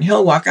women here. And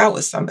he'll walk out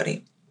with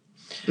somebody,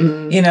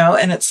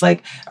 and it's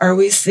like, are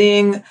we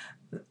seeing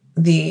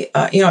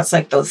it's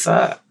like those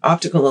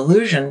optical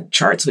illusion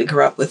charts we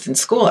grew up with in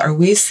school. Are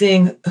we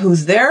seeing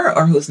who's there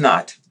or who's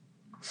not?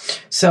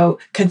 So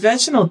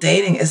conventional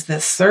dating is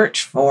this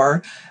search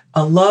for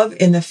a love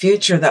in the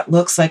future that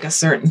looks like a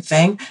certain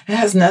thing. It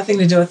has nothing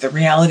to do with the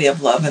reality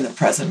of love in the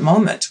present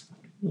moment.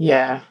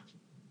 Yeah.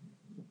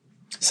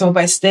 So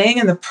by staying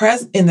in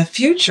the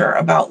future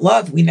about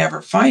love, we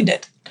never find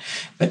it.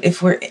 But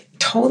if we're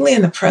totally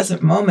in the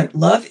present moment,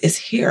 love is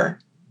here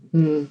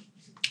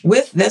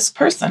with this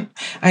person.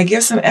 I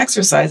give some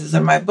exercises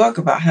in my book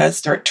about how to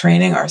start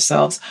training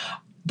ourselves,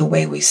 the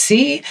way we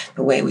see,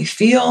 the way we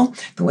feel,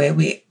 the way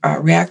we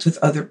react with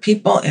other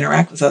people,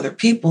 interact with other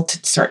people,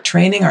 to start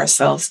training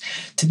ourselves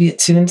to be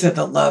attuned to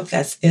the love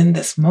that's in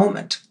this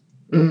moment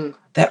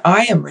that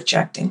I am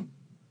rejecting.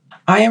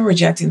 I am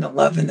rejecting the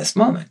love in this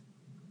moment.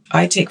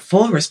 I take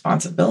full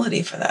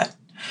responsibility for that.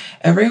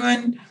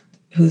 Everyone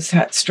who's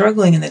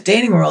struggling in the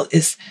dating world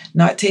is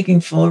not taking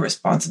full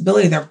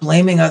responsibility. They're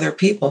blaming other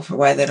people for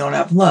why they don't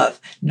have love.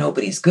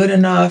 Nobody's good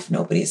enough.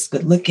 Nobody's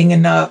good looking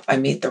enough. I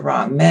meet the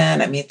wrong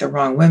men. I meet the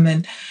wrong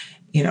women.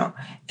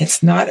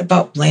 It's not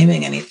about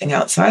blaming anything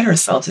outside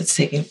ourselves. It's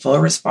taking full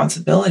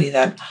responsibility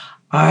that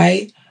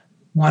I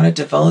want to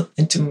develop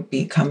into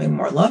becoming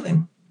more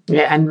loving.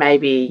 Yeah, and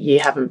maybe you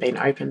haven't been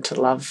open to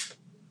love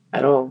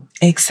at all.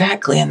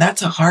 Exactly. And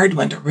that's a hard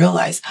one to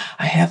realize.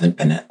 I haven't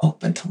been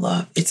open to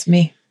love. It's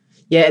me.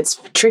 Yeah,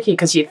 it's tricky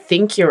because you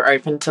think you're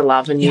open to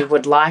love and you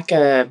would like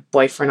a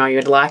boyfriend or you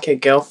would like a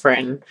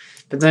girlfriend.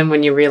 But then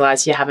when you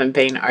realize you haven't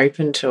been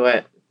open to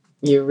it,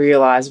 you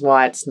realize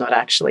why it's not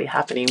actually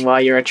happening, why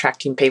you're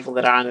attracting people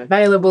that aren't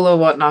available or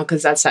whatnot,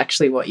 because that's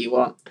actually what you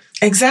want.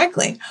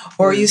 Exactly.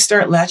 Or you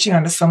start latching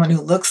onto someone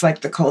who looks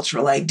like the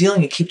cultural ideal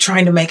and you keep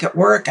trying to make it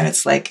work. And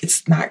it's like,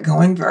 it's not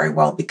going very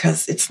well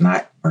because it's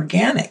not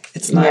organic.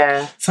 It's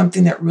not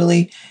something that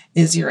really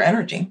is your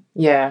energy.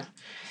 Yeah.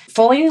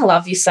 Falling in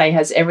love, you say,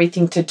 has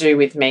everything to do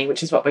with me,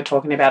 which is what we're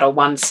talking about, or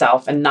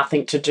oneself, and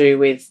nothing to do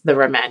with the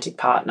romantic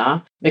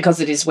partner,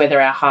 because it is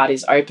whether our heart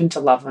is open to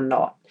love or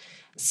not.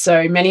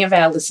 So many of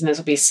our listeners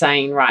will be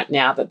saying right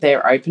now that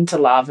they're open to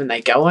love and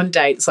they go on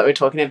dates like we're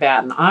talking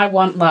about, and I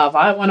want love,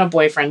 I want a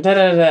boyfriend,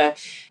 da-da-da.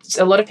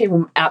 A lot of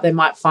people out there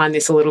might find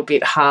this a little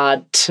bit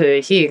hard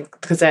to hear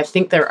because they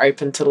think they're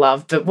open to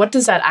love. But what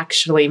does that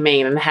actually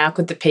mean? And how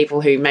could the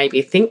people who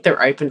maybe think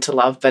they're open to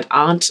love but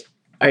aren't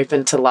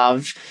open to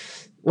love,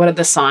 what are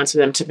the signs for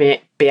them to be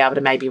able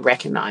to maybe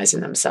recognize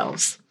in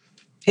themselves?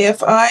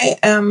 If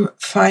I'm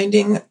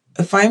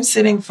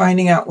sitting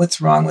finding out what's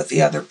wrong with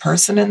the other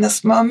person in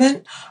this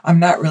moment, I'm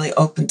not really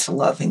open to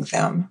loving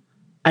them.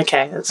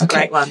 Okay, that's a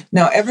great one.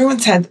 Now,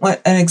 everyone's had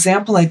an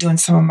example I do in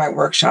some of my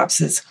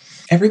workshops is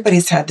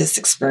everybody's had this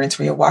experience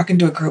where you walk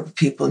into a group of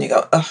people and you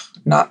go, ugh,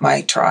 not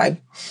my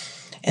tribe.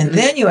 And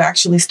then you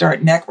actually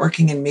start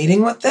networking and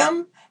meeting with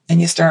them, and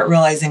you start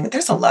realizing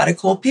there's a lot of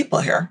cool people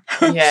here.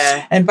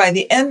 Yeah. And by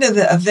the end of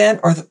the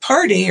event or the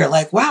party, you're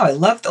like, wow, I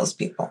love those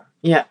people.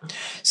 Yeah.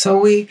 So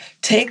we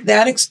take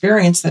that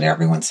experience that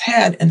everyone's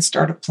had and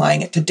start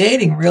applying it to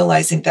dating,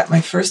 realizing that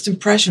my first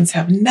impressions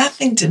have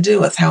nothing to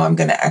do with how I'm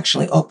going to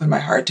actually open my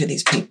heart to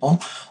these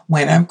people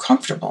when I'm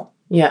comfortable.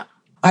 Yeah.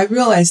 I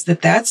realized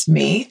that that's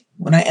me.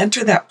 When I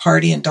enter that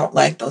party and don't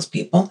like those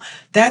people,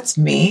 that's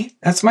me.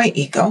 That's my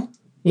ego.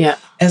 Yeah.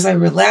 As I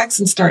relax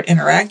and start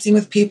interacting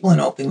with people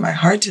and opening my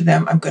heart to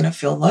them, I'm going to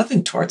feel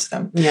loving towards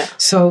them. Yeah.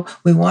 So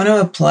we want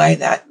to apply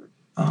that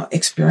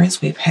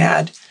experience we've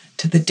had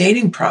to the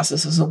dating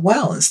process as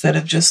well, instead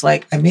of just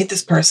like, I meet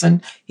this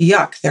person,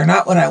 yuck, they're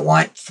not what I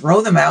want,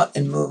 throw them out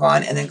and move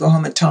on, and then go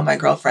home and tell my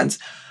girlfriends,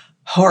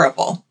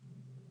 horrible.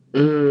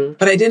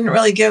 But I didn't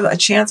really give a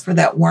chance for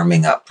that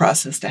warming up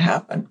process to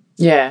happen.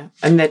 Yeah.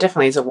 And there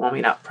definitely is a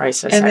warming up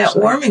process. And actually.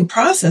 that warming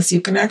process,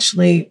 you can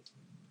actually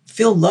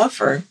feel love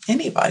for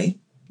anybody.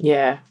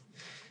 Yeah.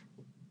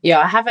 Yeah,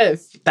 I have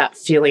that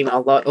feeling a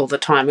lot all the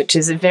time, which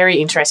is very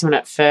interesting. When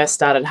it first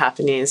started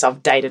happening is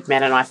I've dated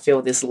men and I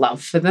feel this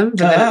love for them. But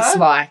then it's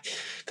like,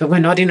 but we're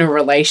not in a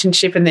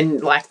relationship. And then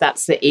like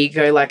that's the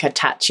ego like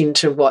attaching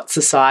to what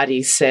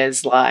society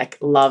says like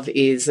love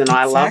is and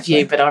I love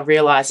you. But I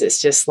realise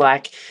it's just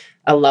like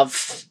a love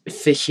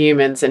for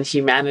humans and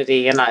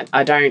humanity. And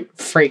I don't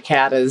freak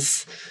out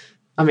as...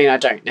 I mean, I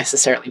don't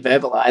necessarily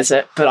verbalize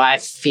it, but I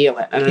feel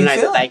it. And I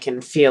know that they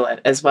can feel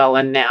it as well.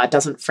 And now it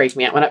doesn't freak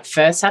me out. When it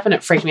first happened,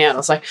 it freaked me out. I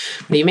was like,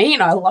 what do you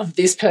mean I love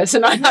this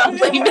person? I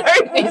hardly know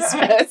this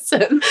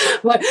person.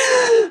 Like,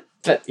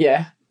 but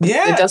yeah.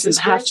 Yeah, it doesn't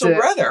have to.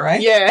 Brother, right?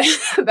 Yeah,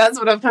 that's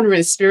what I've kind of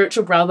been,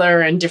 spiritual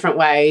brother in different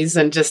ways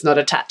and just not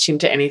attaching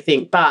to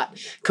anything, but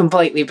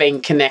completely being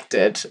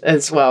connected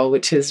as well,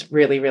 which is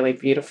really, really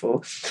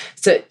beautiful.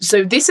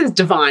 So this is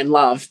divine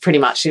love pretty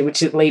much,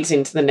 which it leads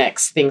into the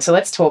next thing. So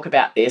let's talk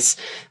about this,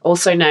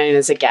 also known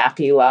as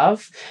agape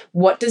love.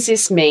 What does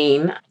this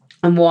mean?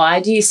 And why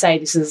do you say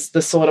this is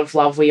the sort of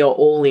love we are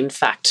all, in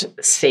fact,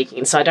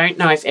 seeking? So I don't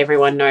know if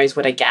everyone knows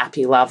what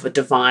agape love or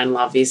divine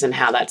love is and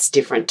how that's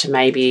different to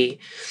maybe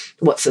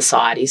what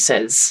society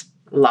says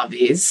love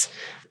is.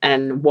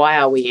 And why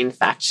are we, in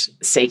fact,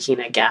 seeking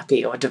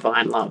agape or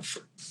divine love?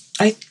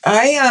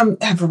 I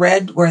have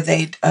read where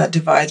they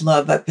divide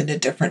love up into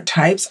different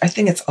types. I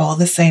think it's all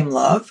the same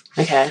love.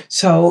 Okay.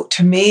 So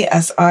to me,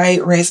 as I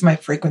raise my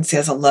frequency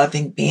as a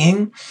loving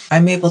being,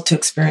 I'm able to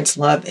experience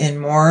love in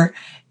more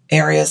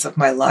areas of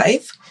my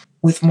life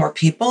with more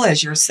people.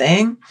 As you're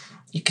saying,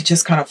 you could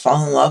just kind of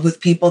fall in love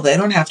with people. They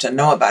don't have to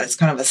know about it. It's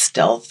kind of a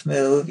stealth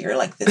move. You're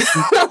like this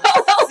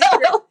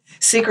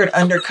secret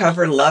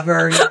undercover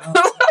lover. You know?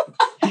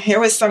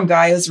 Here was some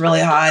guy who's really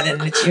hot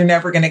and you're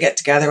never going to get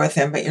together with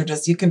him, but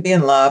you can be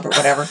in love or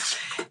whatever.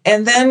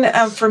 And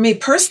then for me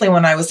personally,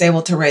 when I was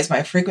able to raise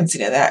my frequency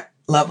to that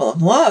level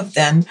of love,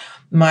 then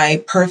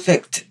my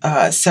perfect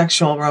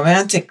sexual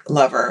romantic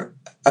lover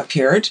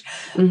appeared,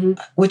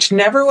 which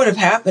never would have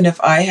happened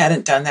if I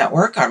hadn't done that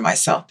work on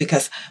myself,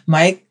 because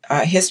my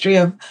history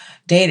of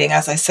dating,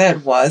 as I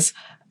said, was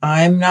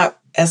I'm not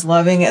as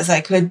loving as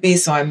I could be,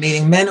 so I'm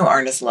meeting men who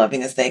aren't as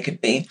loving as they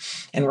could be,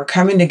 and we're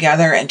coming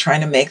together and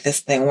trying to make this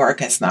thing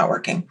work, and it's not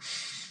working.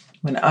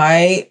 When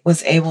I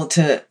was able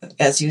to,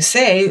 as you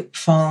say,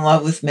 fall in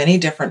love with many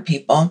different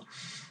people,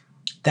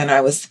 then I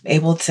was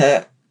able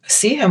to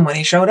see him when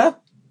he showed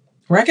up,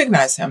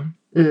 recognize him.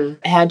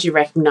 How'd you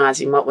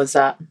recognize him? What was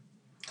that?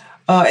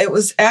 It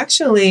was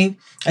actually,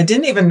 I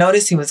didn't even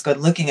notice he was good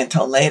looking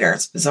until later.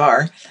 It's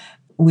bizarre.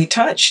 We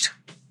touched,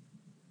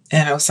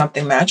 and it was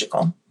something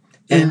magical.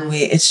 And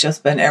it's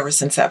just been ever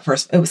since that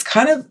first, it was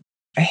kind of,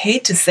 I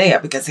hate to say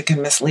it because it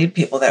can mislead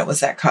people that it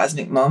was that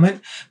cosmic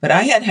moment, but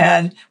I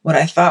had what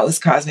I thought was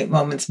cosmic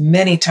moments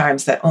many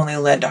times that only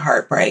led to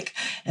heartbreak.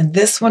 And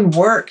this one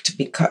worked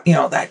because,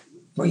 that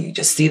where you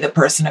just see the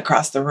person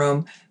across the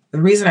room.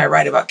 The reason I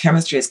write about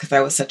chemistry is because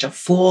I was such a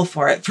fool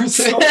for it for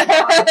so long.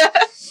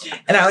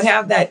 And I would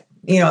have that,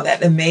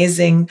 that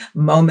amazing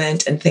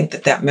moment and think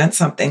that meant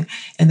something.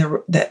 And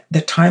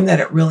the time that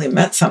it really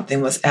meant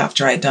something was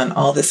after I'd done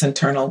all this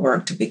internal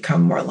work to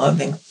become more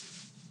loving.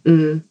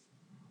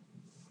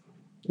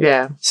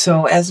 Yeah.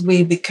 So as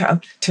we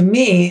become, to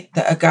me,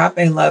 the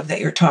agape love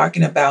that you're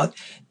talking about,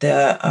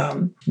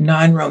 the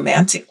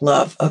non-romantic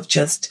love of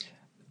just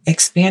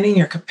expanding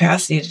your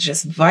capacity to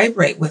just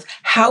vibrate with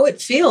how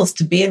it feels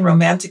to be in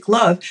romantic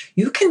love.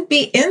 You can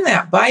be in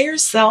that by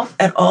yourself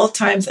at all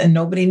times and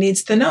nobody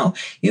needs to know.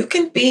 You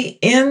can be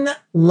in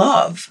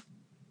love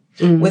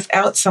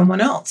without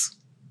someone else.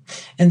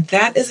 And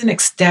that is an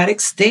ecstatic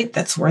state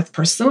that's worth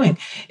pursuing.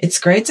 It's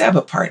great to have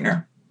a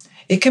partner.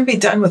 It can be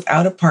done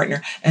without a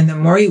partner. And the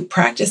more you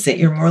practice it,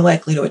 you're more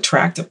likely to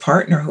attract a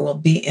partner who will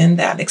be in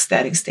that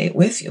ecstatic state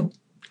with you.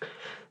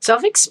 So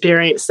I've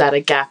experienced that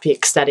agape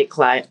ecstatic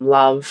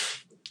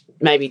love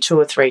maybe 2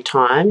 or 3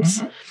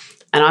 times,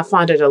 and I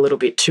find it a little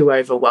bit too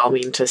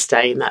overwhelming to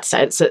stay in that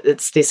state.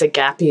 It's this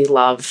agape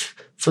love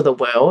for the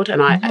world,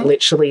 and I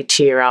literally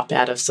tear up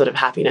out of sort of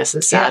happiness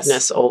and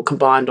sadness all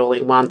combined all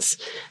in once.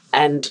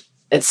 And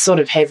it's sort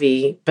of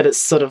heavy, but it's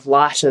sort of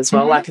light as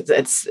well. Like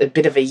it's a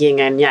bit of a yin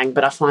and yang,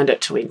 but I find it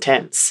too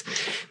intense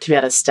to be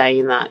able to stay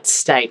in that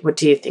state. What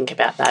do you think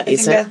about that? I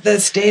think that the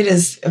state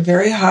is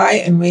very high,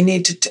 and we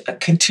need to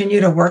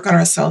continue to work on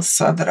ourselves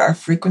so that our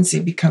frequency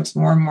becomes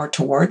more and more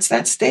towards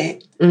that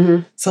state,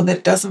 so that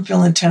it doesn't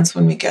feel intense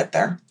when we get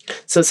there.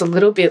 So it's a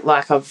little bit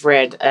like I've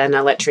read an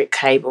electric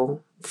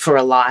cable for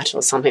a light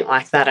or something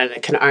like that, and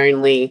it can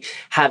only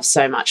have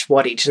so much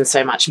wattage and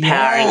so much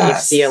power. And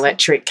if the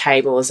electric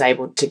cable is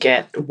able to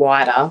get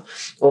wider,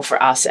 or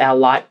for us, our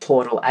light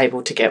portal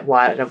able to get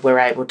wider, we're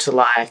able to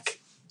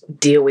like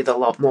deal with a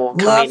lot more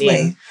coming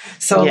in.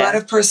 So a lot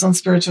of personal and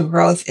spiritual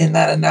growth in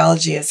that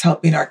analogy is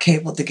helping our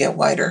cable to get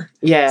wider,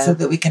 so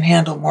that we can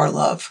handle more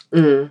love.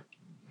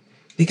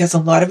 Because a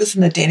lot of us in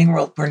the dating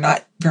world, we're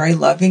not very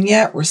loving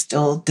yet. We're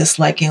still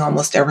disliking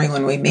almost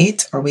everyone we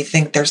meet, or we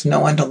think there's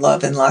no one to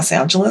love in Los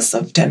Angeles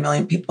of 10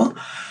 million people.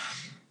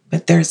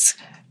 But as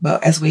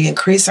we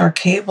increase our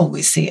cable,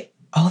 we see,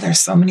 there's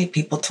so many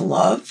people to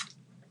love.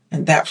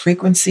 And that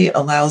frequency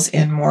allows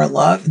in more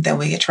love, and then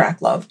we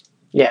attract love.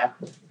 Yeah,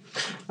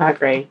 I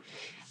agree.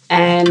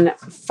 And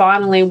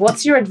finally,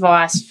 what's your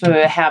advice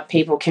for how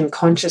people can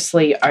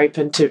consciously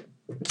open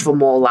for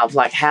more love?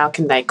 Like, how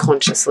can they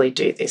consciously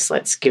do this?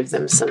 Let's give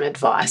them some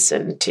advice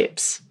and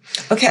tips.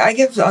 Okay, I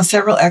give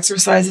several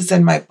exercises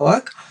in my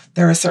book.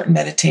 There are certain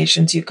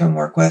meditations you can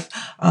work with.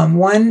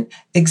 One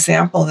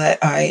exercise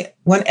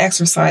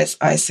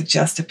I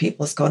suggest to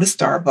people is go to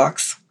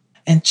Starbucks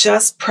and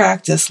just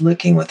practice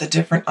looking with a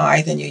different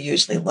eye than you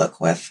usually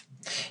look with.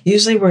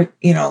 Usually for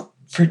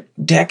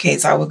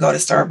decades, I would go to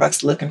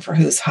Starbucks looking for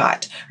who's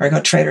hot, or go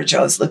to Trader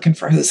Joe's looking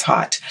for who's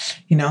hot,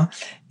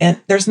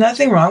 And there's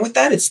nothing wrong with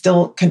that. It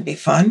still can be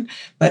fun.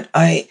 But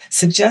I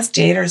suggest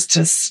daters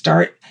to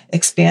start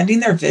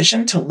expanding their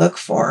vision to look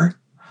for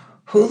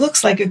who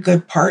looks like a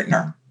good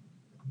partner.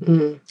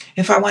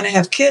 If I want to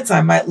have kids,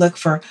 I might look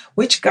for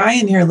which guy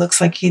in here looks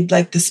like he'd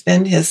like to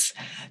spend his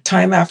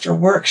time after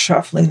work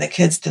shuffling the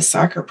kids to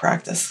soccer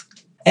practice.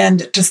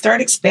 And to start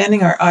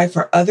expanding our eye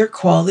for other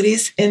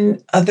qualities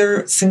in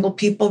other single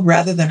people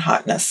rather than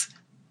hotness.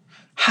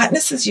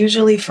 Hotness is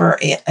usually for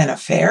an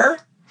affair.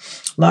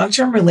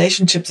 Long-term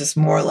relationships is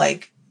more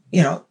like,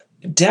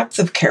 depth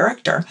of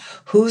character.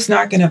 Who's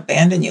not going to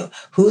abandon you?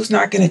 Who's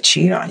not going to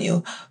cheat on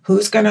you?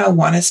 Who's going to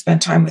want to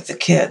spend time with the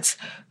kids?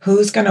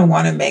 Who's going to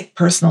want to make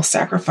personal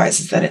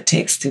sacrifices that it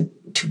takes to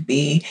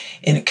be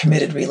in a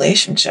committed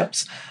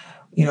relationships?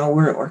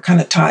 We're kind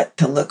of taught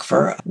to look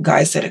for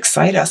guys that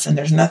excite us, and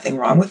there's nothing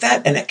wrong with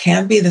that. And it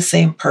can be the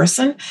same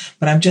person,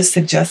 but I'm just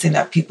suggesting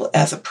that people,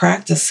 as a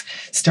practice,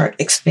 start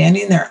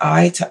expanding their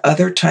eye to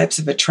other types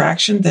of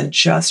attraction than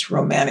just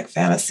romantic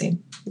fantasy.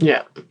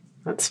 Yeah,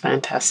 that's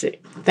fantastic.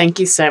 Thank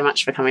you so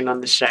much for coming on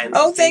the show.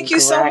 Thank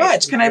you so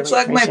much. Can I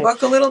plug my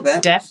book a little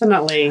bit?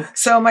 Definitely.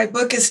 So my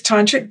book is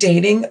Tantric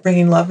Dating,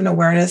 Bringing Love and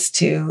Awareness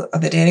to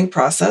the Dating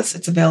Process.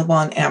 It's available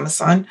on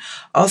Amazon.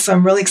 Also,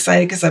 I'm really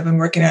excited because I've been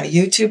working on a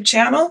YouTube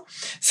channel.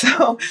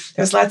 So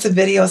there's lots of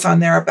videos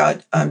on there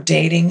about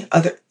dating,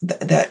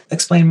 that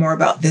explain more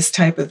about this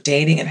type of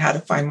dating and how to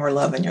find more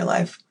love in your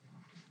life.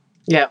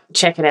 Yeah,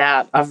 check it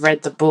out. I've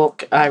read the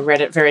book. I read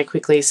it very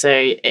quickly.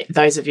 So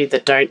those of you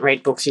that don't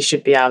read books, you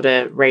should be able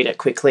to read it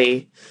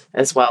quickly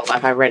as well.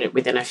 Like, I read it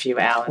within a few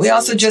hours. We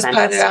also just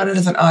put it out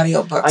as an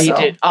audiobook. Oh, you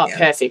did? Oh, yeah.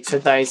 Perfect. For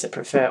those that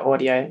prefer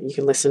audio, you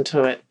can listen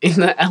to it in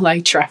the LA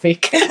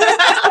traffic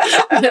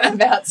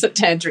about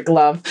tantric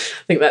love. I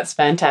think that's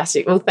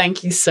fantastic. Well,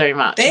 thank you so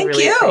much. Thank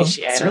you.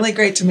 Appreciate it. It's really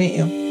great to meet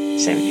you.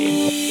 Same with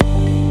you.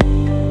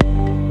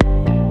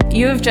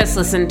 You have just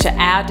listened to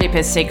Our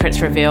Deepest Secrets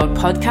Revealed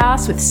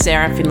podcast with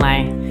Sarah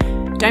Finlay.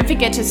 Don't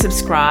forget to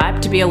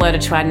subscribe to be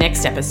alerted to our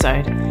next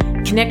episode.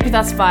 Connect with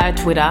us via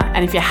Twitter,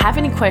 and if you have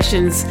any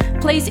questions,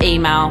 please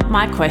email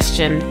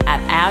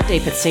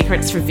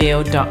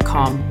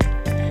myquestion@ourdeepestsecretsrevealed.com.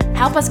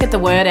 Help us get the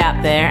word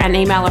out there and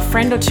email a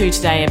friend or two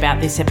today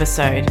about this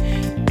episode.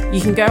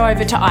 You can go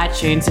over to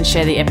iTunes and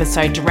share the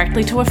episode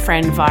directly to a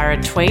friend via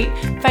a tweet,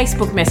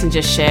 Facebook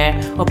Messenger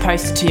share, or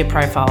post it to your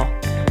profile.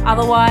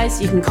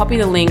 Otherwise, you can copy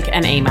the link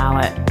and email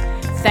it.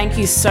 Thank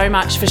you so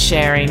much for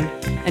sharing.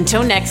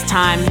 Until next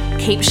time,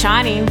 keep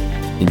shining.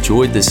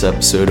 Enjoyed this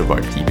episode of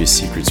Our Deepest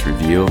Secrets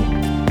Revealed?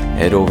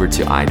 Head over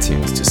to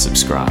iTunes to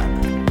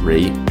subscribe,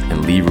 rate,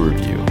 and leave a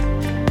review.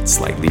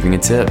 It's like leaving a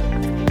tip,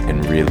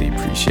 and really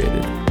appreciate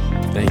it.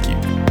 Thank you.